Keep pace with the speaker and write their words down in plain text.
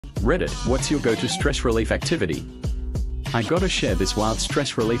Reddit, what's your go-to stress relief activity? I gotta share this wild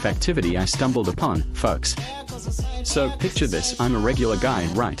stress relief activity I stumbled upon, folks. So, picture this, I'm a regular guy,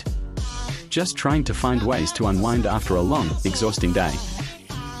 right? Just trying to find ways to unwind after a long, exhausting day.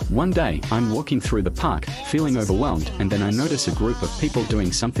 One day, I'm walking through the park, feeling overwhelmed, and then I notice a group of people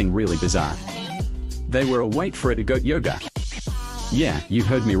doing something really bizarre. They were wait for it, a goat yoga. Yeah, you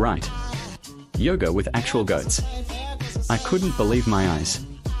heard me right. Yoga with actual goats. I couldn't believe my eyes.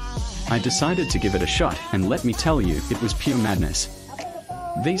 I decided to give it a shot, and let me tell you, it was pure madness.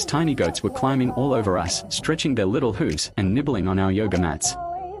 These tiny goats were climbing all over us, stretching their little hooves and nibbling on our yoga mats.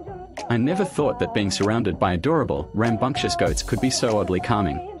 I never thought that being surrounded by adorable, rambunctious goats could be so oddly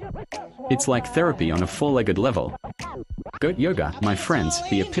calming. It's like therapy on a four-legged level. Goat yoga, my friends,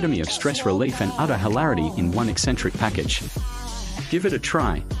 the epitome of stress relief and utter hilarity in one eccentric package. Give it a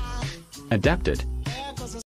try. Adapted.